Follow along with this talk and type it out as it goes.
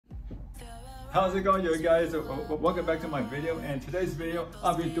How's it going, you guys? Welcome back to my video. And today's video,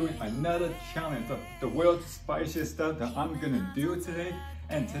 I'll be doing another challenge of the world's spiciest stuff that I'm gonna do today.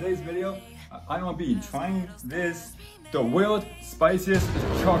 And today's video, I'm gonna be trying this, the world's spiciest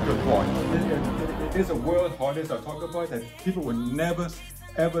chocolate bar. It is the world's hardest chocolate bar that people would never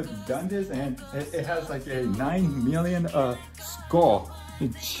ever done this, and it has like a 9 million score.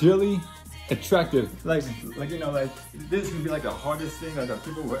 It's chili attractive, like you know, like this would be like the hardest thing that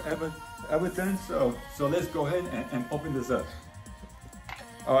people would ever done. So let's go ahead and open this up.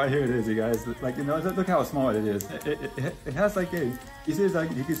 All right, here it is, you guys. Like, you know, look how small it is. It has like a, you see, it's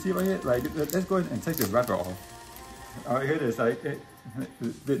like, you can see right here. Like, let's go ahead and take this wrapper off. All right, here it is. Like,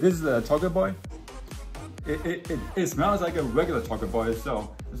 this is a chocolate bar. It smells like a regular chocolate bar.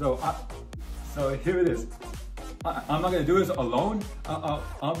 So here it is. I'm not gonna do this alone.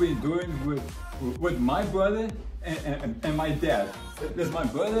 I'll be doing with my brother and my dad. This is my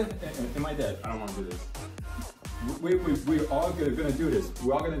brother and my dad. I don't want to do this. We're all gonna do this.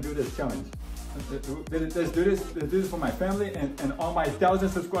 We're all gonna do this challenge. Let's do this. Let's do this for my family and all my 1,000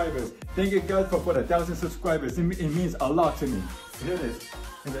 subscribers. Thank you guys for the 1,000 subscribers. It means a lot to me. Here it is.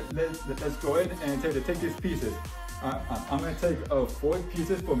 Let's go in and take these pieces. I'm gonna take 4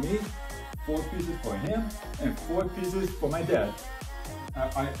 pieces for me, 4 pieces for him, and 4 pieces for my dad.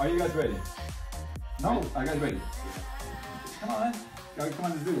 Are you guys ready? No, are you guys ready? Come on, come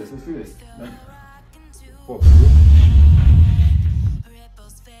on, let's do this. Let's do this. 4 for you.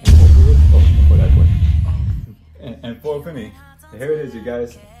 And 4 for you. Oh, for that one. And 4 for me. Here it is, you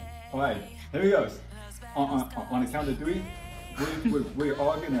guys. All right, here it goes. On the count of 3, we're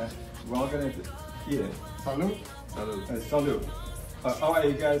all gonna eat it. Salud. Salud. Salud. All right,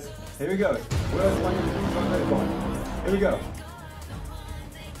 you guys. Here we go. Here we go.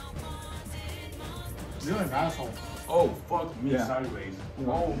 You're an asshole. Oh, fuck me sideways.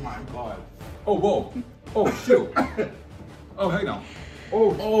 Oh my god. Oh, whoa. Oh, shoot. Oh, hang on.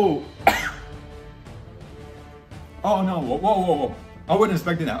 Oh. Oh, no. Whoa. I wasn't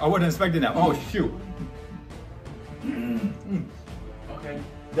expecting that. Oh, shoot. Okay.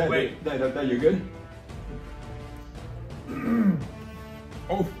 Wait. That you good?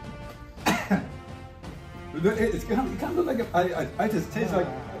 Oh. It's kind of like I just taste like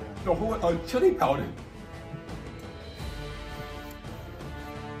the whole chili powder.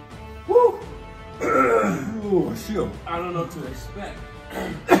 Woo! Oh, shoot. I don't know what to expect.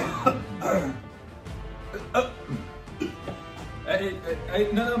 Hey,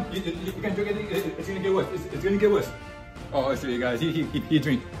 no, you can't drink it. It's gonna get worse. It's gonna get worse. Oh, I see you guys. He just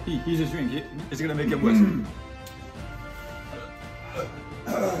drink. It's gonna make it worse.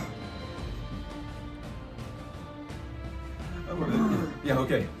 Yeah,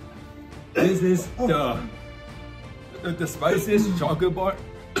 okay. This is the spiciest chocolate bar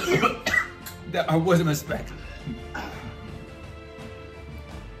that I wasn't expecting.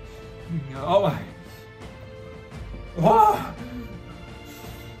 Oh my. Oh,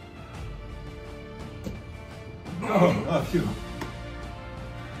 oh shoot.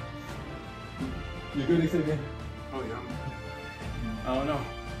 You good, Xavier? Oh yeah. I don't know.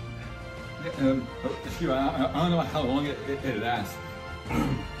 Shoot, I don't know how long it lasts. I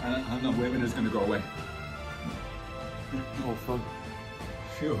don't know when it's gonna go away. Oh fuck.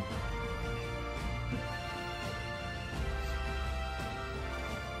 Shoot.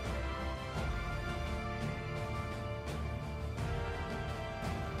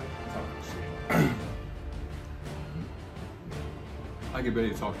 I get ready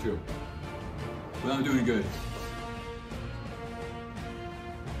to talk too, but I'm doing good.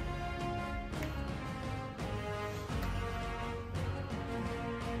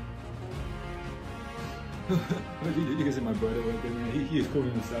 You can see my brother right there, man. He is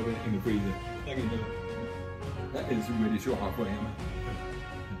cooking himself in the freezer. Like, you know, that is really so hard for him.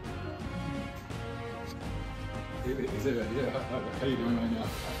 How you doing right now?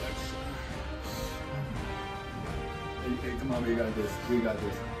 Hey, come on, we got this. We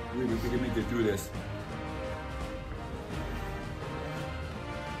can make it through this.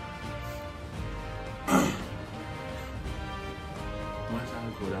 My time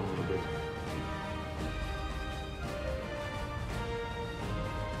to cool down a little bit.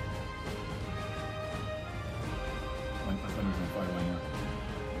 My stomach's on fire right now.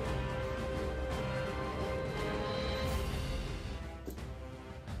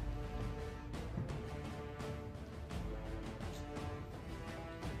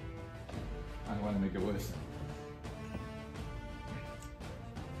 I don't want to make it worse.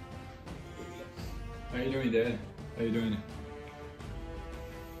 How you doing, Dad? How you doing?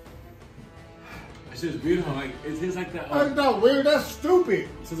 It's just weird how like it tastes like that. That's not weird. That's stupid. It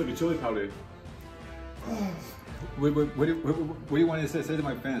tastes like a chili powder. What do you want to say to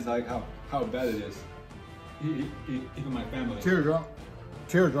my fans? Like how bad it is? Even my family. Teardrop.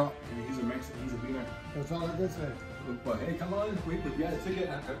 Teardrop. He's a Mexican. He's a beaner. That's all I can say. But hey, come on, we gotta take it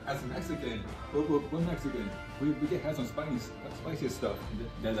as a Mexican. We're Mexican. We can have some spicy stuff.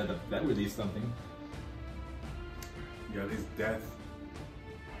 That would eat something. Yeah, this death.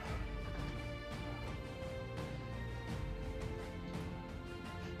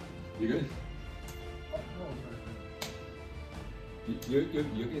 You good? You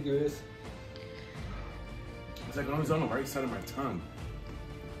can do this. It's like when I was on the right side of my tongue.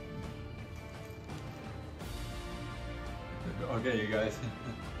 Okay, you guys.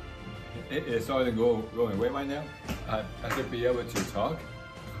 It's starting to go away right now. I should be able to talk.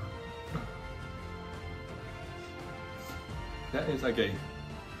 That is like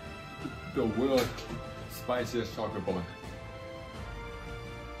the world's spiciest chocolate bar.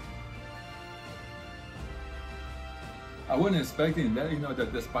 I wasn't expecting that, you know,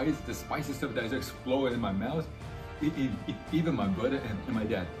 the spicy stuff that is exploding in my mouth. Even my brother and my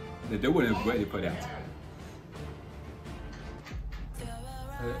dad, they weren't ready for that.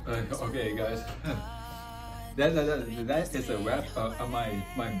 Okay, guys, that is a wrap of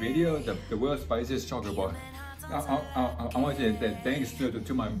my video, the world's spiciest chocolate bar. I want to say thanks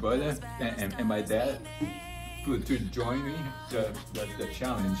to my brother and my dad to join me the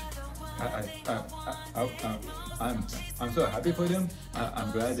challenge. I'm so happy for them.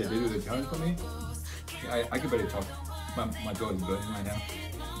 I'm glad they did the challenge for me. I can barely talk. My throat is burning right now.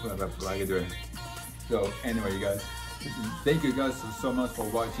 But I can do it. So anyway, you guys, thank you guys so much for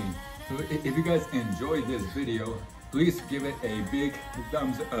watching. So if you guys enjoyed this video, please give it a big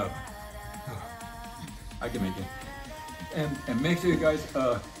thumbs up. I can make it. And make sure you guys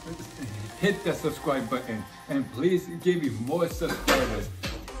hit the subscribe button, and please give me more subscribers.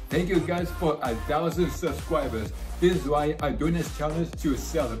 Thank you guys for 1,000 subscribers. This is why I'm doing this challenge, to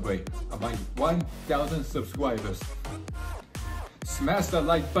celebrate my 1,000 subscribers. Smash the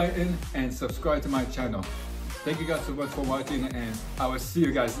like button and subscribe to my channel. Thank you guys so much for watching, and I will see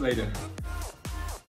you guys later.